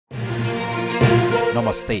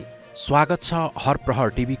नमस्ते, स्वागत छ हरप्रहर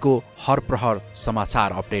टिभीको हरप्रहर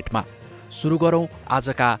समाचार अपडेटमा। सुरु गरौं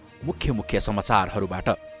आजका मुख्य समाचारहरूबाट।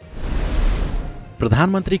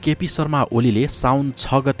 प्रधानमन्त्री केपी शर्मा ओलीले साउन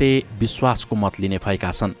 6 गते विश्वासको मत लिने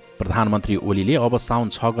भएका छन्। प्रधानमन्त्री ओलीले अब साउन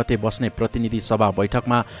 6 गते बस्ने प्रतिनिधि सभा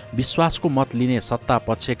बैठकमा विश्वासको मत लिने सत्ता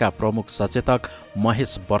पक्षका प्रमुख सचेतक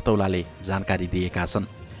महेश बर्तौलाले जानकारी दिएका छन्।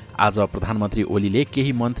 आज प्रधानमन्त्री ओलीले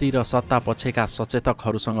केही मन्त्री र सत्ता पक्षका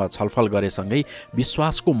सचेतकहरूसँग छलफल गरेसँगै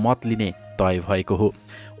विश्वासको मत लिने तय भएको हो।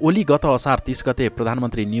 ओली गत असार 30 गते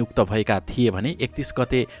प्रधानमन्त्री नियुक्त भएका थिए भने 31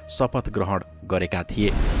 गते शपथ ग्रहण गरेका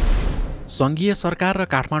थिए। सङ्घीय सरकार र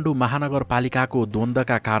काठमाडौँ महानगरपालिकाको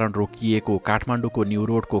द्वन्द्वका कारण रोकिएको काठमाडौँको न्यू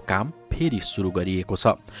रोडको काम फेरि सुरु गरिएको छ।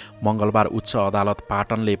 मङ्गलबार उच्च अदालत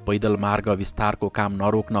पाटनले पैदल मार्ग विस्तारको काम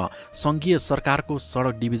नरोक्न सङ्घीय सरकारको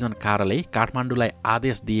सडक डिभिजन कार्यालय काठमाडौँलाई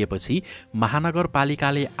आदेश दिएपछि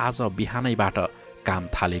महानगरपालिकाले आज बिहानैबाट काम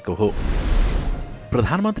थालेको हो।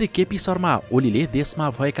 प्रधानमन्त्री केपी शर्मा ओलीले देशमा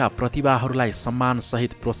भएका प्रतिभाहरूलाई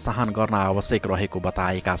सम्मानसहित प्रोत्साहन गर्न आवश्यक रहेको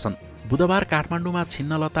बताएका छन्। बुधबार काठमाडौँमा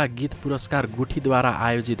छिन्नलता गीत पुरस्कार गुठीद्वारा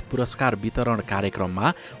आयोजित पुरस्कार वितरण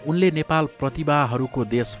कार्यक्रममा उनले नेपाल प्रतिभाहरूको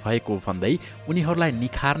देश भएको भन्दै उनीहरूलाई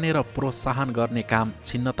निखार्ने र प्रोत्साहन गर्ने काम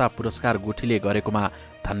छिन्नता पुरस्कार गुठीले गरेकोमा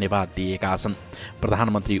धन्यवाद दिएका छन्।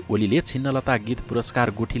 प्रधानमन्त्री ओलीले छिन्नलता गीत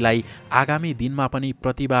पुरस्कार गुठीलाई आगामी दिनमा पनि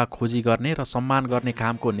प्रतिभा खोजी गर्ने र सम्मान गर्ने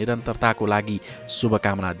कामको निरन्तरताको लागि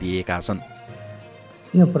शुभकामना दिएका छन्।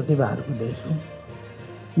 यो प्रतिभाहरूको देश हो,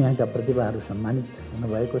 यहाँका प्रतिभाहरू सम्मानित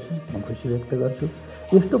हुनुभएको छ, म खुसी व्यक्त गर्छु।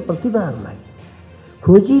 यस्तो प्रतिभाहरूलाई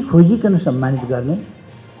खोजिकन सम्मानित गर्ने,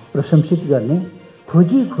 प्रशंसित गर्ने,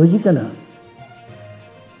 खोजिकन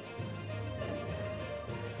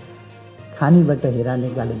खानीबाट हिरा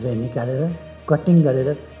निकालेर कटिङ गरेर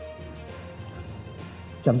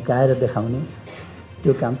चम्काएर देखाउने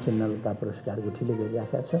त्यो काम छिन्नलता पुरस्कार गुठीले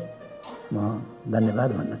गरिरहेका छ। म धन्यवाद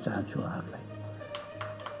भन्न चाहन्छु उहाँहरूलाई।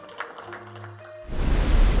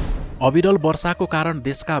 अविरल वर्षाको कारण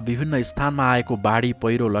देशका विभिन्न स्थानमा आएको बाढी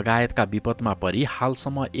पहिरो लगायतका विपदमा परि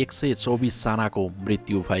हालसम्म 124 जनाको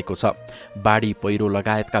मृत्यु भएको छ। बाढी पहिरो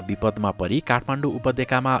लगायतका विपदमा परि काठमाडौँ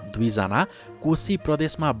उपत्यकामा 2 जना, कोशी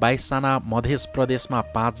प्रदेशमा 22 जना, मध्य प्रदेशमा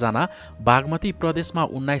 5 जना, बागमती प्रदेशमा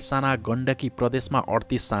 19 जना, गण्डकी प्रदेशमा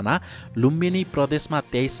 38 जना, लुम्बिनी प्रदेशमा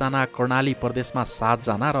 23 जना, कर्णाली प्रदेशमा 7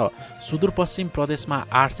 जना र सुदूरपश्चिम प्रदेशमा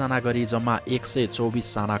 8 जना गरी जम्मा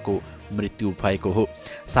 124 जनाको मृत्यु भएको हो।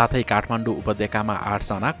 साथै काठमाडौँ उपत्यकामा 8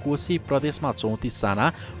 जना, कोशी प्रदेशमा 34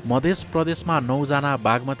 जना, मध्य प्रदेशमा 9 जना,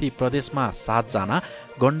 बागमती प्रदेशमा 7 जना,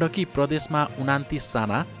 गण्डकी प्रदेशमा 29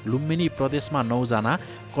 जना, लुम्बिनी प्रदेशमा 9 जना,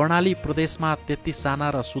 कर्णाली प्रदेशमा 33 जना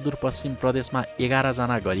र सुदूरपश्चिम प्रदेशमा 11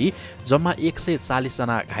 जना गरी जम्मा 140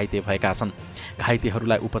 जना घाइते भएका छन्।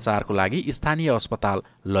 घाइतेहरूलाई उपचारको लागि स्थानीय अस्पताल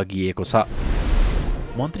लगिएको छ।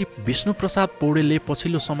 मन्त्री विष्णुप्रसाद पौडेलले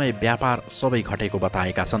पछिल्लो समय व्यापार सबै घटेको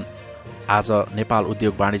बताएका छन्। आज नेपाल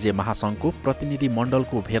उद्योग वाणिज्य महासङ्घको प्रतिनिधि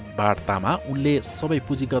मण्डलको भेटवार्तामा उनले सबै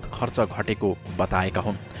पुँजीगत खर्च घटेको बताएका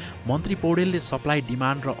हुन्। मन्त्री पौडेलले सप्लाई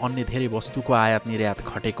डिमान्ड र अन्य धेरै वस्तुको आयात निर्यात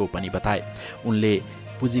घटेको पनि बताए। उनले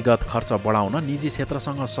पुँजीगत खर्च बढाउन निजी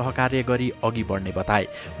क्षेत्रसँग सहकार्य गरी अघि बढ्ने बताए।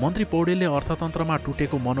 मन्त्री पौडेलले अर्थतन्त्रमा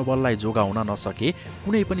टुटेको मनोबललाई जोगाउन नसके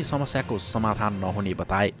कुनै पनि समस्याको समाधान नहुने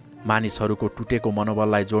बताए। मानिसहरूको टुटेको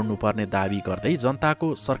मनोबललाई जोड्नुपर्ने दावी गर्दै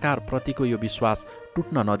जनताको सरकारप्रतिको यो विश्वास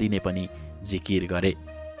टुट्न नदिने पनि जिकिर गरे।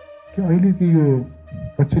 अहिले चाहिँ यो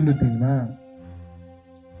पछिल्लो दिनमा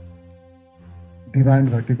डिमान्ड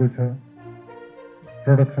घटेको छ,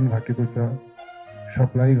 प्रोडक्सन घटेको छ,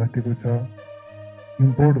 सप्लाई घटेको छ,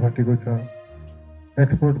 इम्पोर्ट घटेको छ,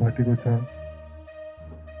 एक्सपोर्ट घटेको छ,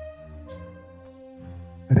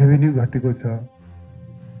 रेभेन्यू घटेको छ,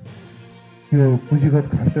 यो पुँजीगत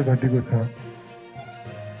खर्च घटेको छ,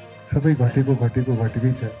 सबै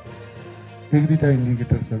घटेकै छ। एक दुईवटा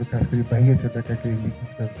इन्डिकेटर्सहरू खास गरी बाह्य क्षेत्रका केही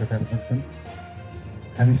इन्डिकेटर्स प्रकार गर्छन्।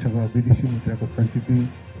 हामीसँग विदेशी मुद्राको सञ्चिति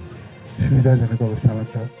सुविधाजनक अवस्थामा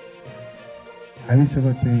छ। हामीसँग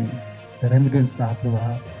चाहिँ रेमिटेन्सको आप्रवाह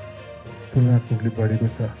तुलनात्मकले बढेको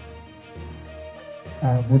छ।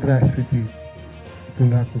 मुद्रास्फीति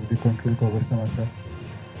तुलनात्मकले कन्ट्रोलको अवस्थामा छ।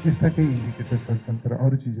 यस्ता केही इन्डिकेटर्सहरू छन्। तर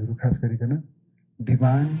अरू चिजहरू खास गरिकन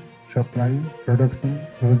डिमान्ड, सप्लाई, प्रोडक्सन,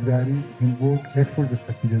 रोजगारी, इम्पोर्ट, एक्सपोर्ट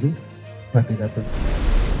जस्ता चिजहरू घटेका छन्।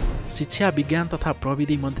 शिक्षा विज्ञान तथा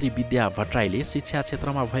प्रविधि मन्त्री विद्या भट्टराईले शिक्षा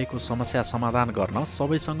क्षेत्रमा भएको समस्या समाधान गर्न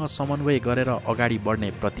सबैसँग समन्वय गरेर अगाडि बढ्ने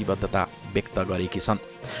प्रतिबद्धता व्यक्त गरेकी छन्।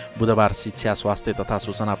 बुधबार शिक्षा स्वास्थ्य तथा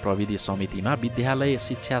सूचना प्रविधि समितिमा विद्यालय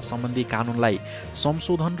शिक्षा सम्बन्धी कानुनलाई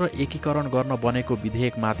संशोधन र एकीकरण गर्न बनेको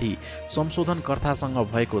विधेयकमाथि संशोधनकर्तासँग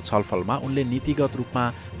भएको छलफलमा उनले नीतिगत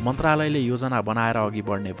रूपमा मन्त्रालयले योजना बनाएर अघि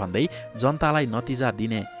बढ्ने भन्दै जनतालाई नतिजा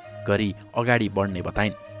दिने गरी अगाडि बढ्ने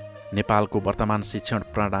बताइन्। नेपालको वर्तमान शिक्षण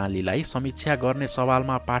प्रणालीलाई समीक्षा गर्ने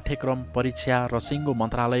सवालमा पाठ्यक्रम, परीक्षा र सिङ्गो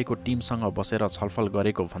मन्त्रालयको टिमसँग बसेर छलफल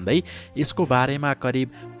गरेको भन्दै यसको बारेमा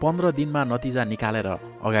करिब 15 दिनमा नतिजा निकालेर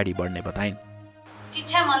अगाडि बढ्ने बताइन्।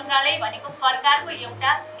 शिक्षा मन्त्रालय भनेको सरकारको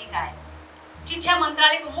एउटा निकाय। शिक्षा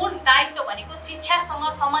मन्त्रालयको मूल दायित्व भनेको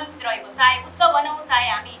शिक्षासँग सम्बन्धित रहेको, चाहे उच्च बनौँ, चाहे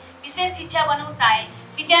हामी विशेष शिक्षा बनौँ, चाहे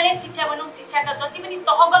विद्यालय शिक्षा बनौँ, शिक्षाका जति पनि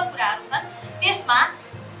तहगत कुराहरू छन् त्यसमा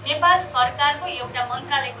नेपाल सरकारको एउटा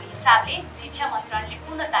मन्त्रालयको हिसाबले शिक्षा मन्त्रालयले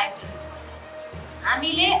पूर्ण दायित्व लिनुपर्छ।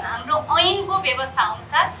 हामीले हाम्रो ऐनको व्यवस्था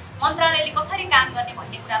अनुसार मन्त्रालयले कसरी काम गर्ने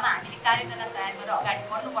भन्ने कुरामा हामीले कार्ययोजना तयार गरेर अगाडि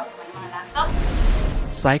बढ्नुपर्छ भन्ने मलाई लाग्छ।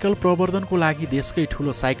 साइकल प्रवर्धनको लागि देशकै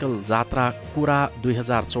ठूलो साइकल जात्रा कोरा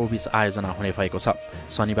 2024 आयोजना हुने भएको छ।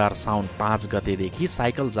 शनिबार साउन 5 गतेदेखि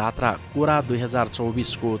साइकल जात्रा कोरा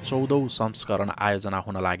 2024 को 14औं संस्करण आयोजना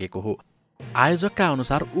हुन लागेको हो। आयोजकका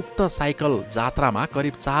अनुसार उक्त साइकल जात्रामा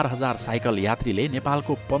करिब 4000 साइकल यात्रीले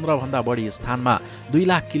नेपालको 15 भन्दा बढी स्थानमा 2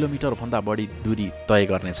 लाख किलोमिटर भन्दा बढी दूरी तय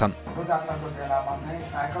गर्नेछन्। फोटोजात्राको बेलामा चाहिँ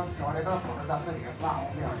साइकल चढेर फोटोजात्रा हेर्न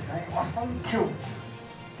आउनेहरू चाहिँ असङ्ख्य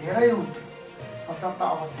धेरै हुन्थे। तसर्थ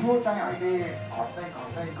अब त्यो चाहिँ अहिले घट्दै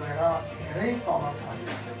गएर धेरै तल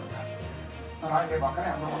झरिसकेको छ। तर अहिले भर्खरै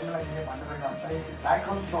हाम्रो उर्मिलाजीले भन्नुभयो जस्तै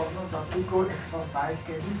साइकल चढ्नु जतिको एक्सर्साइज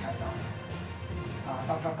केही पनि छैन।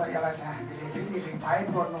 तसर्थ यसलाई चाहिँ हामीले फेरि रिभाइभ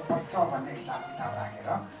गर्नुपर्छ भन्ने हिसाब किताब राखेर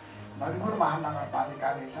ललितपुर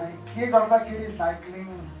महानगरपालिकाले चाहिँ के गर्दाखेरि साइक्लिङ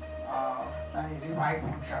चाहिँ रिभाइभ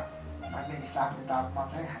हुन्छ भन्ने हिसाब किताबमा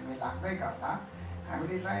चाहिँ हामी लाग्दै गर्दा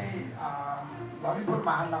हामीले चाहिँ ललितपुर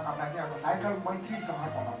महानगरलाई चाहिँ अब साइकल मैत्री सहर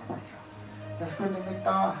बनाउनुपर्छ। त्यसको निमित्त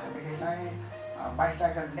हामीले चाहिँ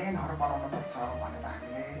बाइसाइकल लेनहरू बनाउनुपर्छ भनेर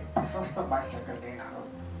हामीले प्रशस्त बाइसाइकल लेनहरू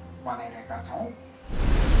बनाइरहेका छौँ।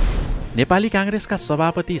 नेपाली काङ्ग्रेसका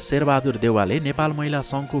सभापति शेरबहादुर देउवाले नेपाल महिला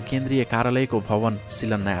सङ्घको केन्द्रीय कार्यालयको भवन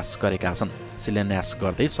शिलान्यास गरेका छन्। शिलान्यास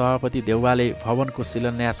गर्दै सभापति देउवाले भवनको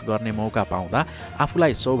शिलान्यास गर्ने मौका पाउँदा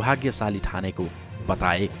आफूलाई सौभाग्यशाली ठानेको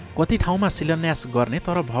बताए। कति ठाउँमा शिलान्यास गर्ने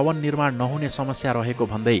तर भवन निर्माण नहुने समस्या रहेको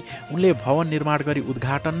भन्दै उनले भवन निर्माण गरी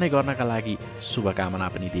उद्घाटन नै गर्नका लागि शुभकामना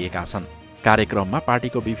पनि दिएका छन्। कार्यक्रममा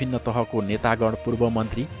पार्टीको विभिन्न तहको नेतागण, पूर्व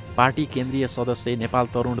मन्त्री, पार्टी केन्द्रीय सदस्य, नेपाल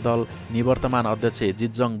तरुण दल निवर्तमान अध्यक्ष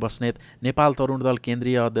जितजङ बस्नेत, नेपाल तरुण दल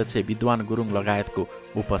केन्द्रीय अध्यक्ष विद्वान गुरुङ लगायतको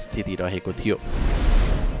उपस्थिति रहेको थियो।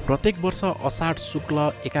 प्रत्येक वर्ष अषाढ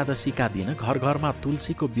शुक्ल एकादशीका दिन घर घरमा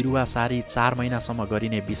तुलसीको बिरुवा सारी 4 महिनासम्म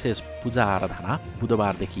गरिने विशेष पूजा आराधना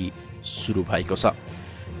बुधबारदेखि सुरु भएको छ।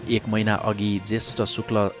 1 महिना अघि ज्येष्ठ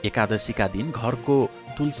शुक्ल एकादशीका दिन घरको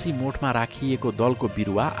तुलसी मोठमा राखिएको दलको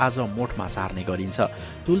बिरुवा आज मोठमा सार्ने गरिन्छ।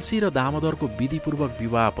 तुलसी र दामोदरको विधिपूर्वक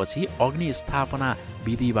विवाहपछि अग्नि स्थापना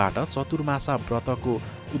विधिबाट चतुर्मासा व्रतको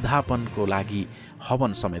उद्धापनको लागि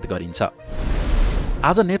हवन समेत गरिन्छ।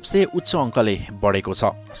 आज नेप्से उच्च अङ्कले बढेको छ।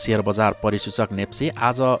 शेयर बजार परिसूचक नेप्से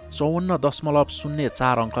आज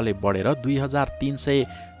 54.04 अङ्कले बढेर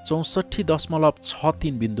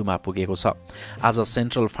 2364.63 बिन्दुमा पुगेको छ। आज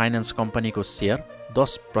सेन्ट्रल फाइनान्स कम्पनीको शेयर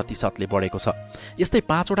 10% बढेको छ। यस्तै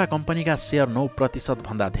 5वटा कम्पनीका शेयर 9%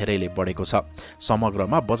 भन्दा धेरैले बढेको छ।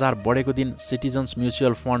 समग्रमा बजार बढेको दिन सिटिजन्स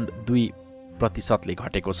म्युचुअल फन्ड 2%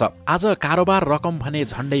 घटेको छ। आज कारोबार रकम भने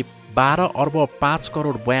झण्डै 12 अर्ब 5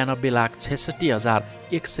 करोड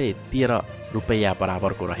 92,66,113 रुपैयाँ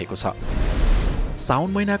बराबरको रहेको छ।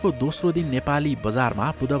 साउन महिनाको दोस्रो दिन नेपाली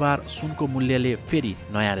बजारमा बुधबार सुनको मूल्यले फेरि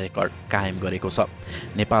नयाँ रेकर्ड कायम गरेको छ।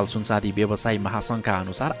 नेपाल सुनचाँदी व्यवसायी महासङ्घका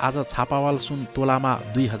अनुसार आज छापावाल सुन तोलामा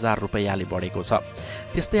 2000 रुपैयाँले बढेको छ।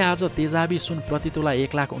 त्यस्तै आज तेजाबी सुन प्रति तोला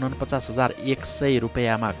 1,49,100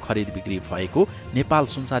 रुपैयाँमा खरिद बिक्री भएको नेपाल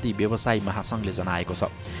सुनचाँदी व्यवसायी महासङ्घले जनाएको छ।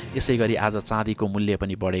 यसैगरी आज चाँदीको मूल्य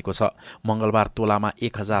पनि बढेको छ। मङ्गलबार तोलामा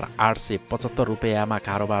 1,875 रुपैयाँमा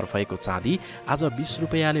कारोबार भएको चाँदी आज 20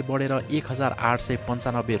 रुपैयाँले बढेर 1,895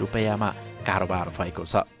 रुपैयाँमा कारोबार भएको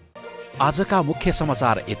छ। आजका मुख्य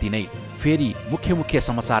समाचार यति नै। फेरि मुख्य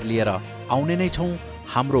समाचार लिएर आउने नै छौँ।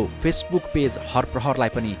 हाम्रो फेसबुक पेज हरप्रहरलाई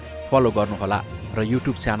पनि फलो गर्नुहोला र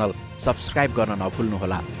युट्युब च्यानल सब्स्क्राइब गर्न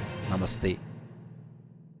नभुल्नुहोला। नमस्ते।